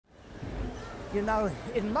You know,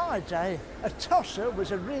 in my day, a tosser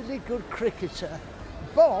was a really good cricketer.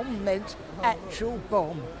 Bomb meant actual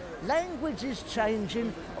bomb. Language is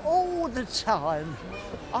changing all the time.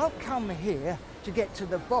 I've come here to get to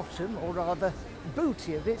the bottom, or rather,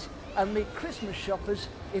 booty of it, and meet Christmas shoppers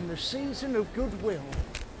in the season of goodwill.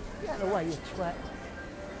 Get away, you twat.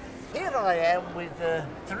 Here I am with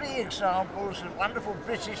 3 examples of wonderful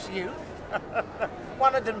British youth.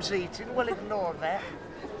 One of them's eating, we'll ignore that.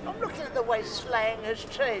 I'm looking at the way slang has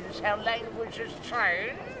changed, how language has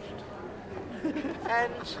changed.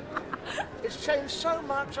 And it's changed so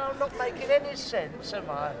much I'm not making any sense, am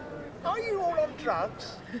I? Are you all on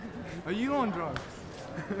drugs? Are you on drugs?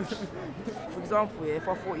 For example, if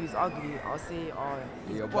I thought he was ugly, I'll say, oh,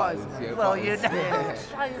 he's buzzed. Well, you don't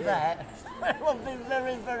say that. That would be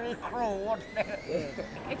very, very cruel, wouldn't it?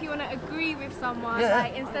 If you want to agree with someone,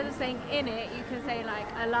 like instead of saying in it, you can say like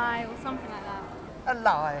a lie or something like that. A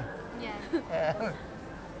lie? Yeah.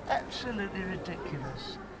 Absolutely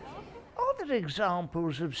ridiculous. Are there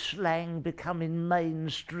examples of slang becoming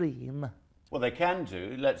mainstream? Well, they can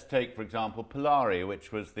do. Let's take, for example, Polari,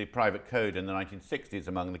 which was the private code in the 1960s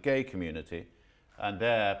among the gay community. And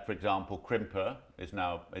there, for example, crimper is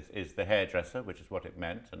now is the hairdresser, which is what it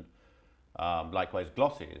meant. And likewise,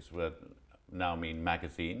 glossies now mean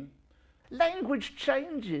magazine. Language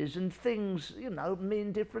changes and things, you know,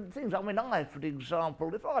 mean different things. I mean, for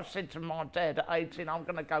example, if I said to my dad at 18, I'm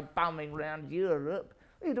going to go bumming around Europe,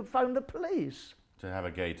 he'd have phoned the police. To have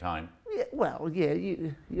a gay time. Yeah, well, yeah,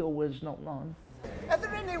 your words, not mine. Are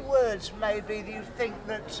there any words, maybe, that you think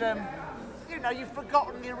that, you know, you've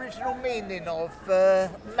forgotten the original meaning of?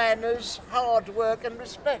 Manners, hard work and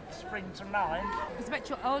respect spring to mind. Respect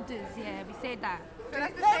your elders, yeah, we say that. So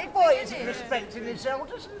that's the That boy isn't respecting his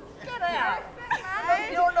elders. Get out.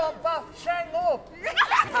 You're not buff, shang up.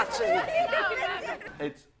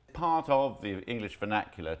 It's part of the English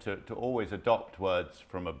vernacular to always adopt words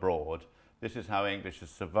from abroad. This is how English has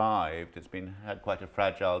survived. It's had quite a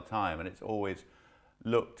fragile time, and it's always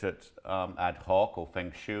looked at ad hoc or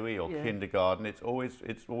feng shui or kindergarten. It's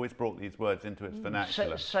always brought these words into its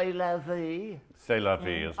vernacular. C'est la vie. C'est la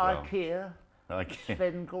vie as well. IKEA.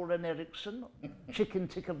 Sven Goran Eriksson. Chicken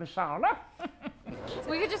tikka masala. So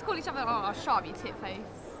we could just call each other, oh, sharp, you tit face.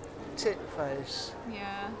 Tit face.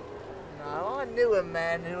 Yeah. No, I knew a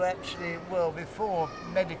man who actually, well, before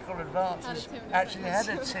medical advances, actually had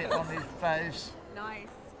a tit on his face. Nice.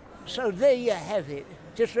 So there you have it.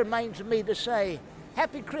 Just remains for me to say,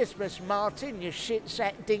 Happy Christmas, Martin, you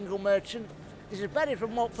shit-sack dingle merchant. This is Barry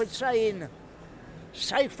from Watford saying,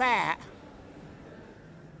 stay fat.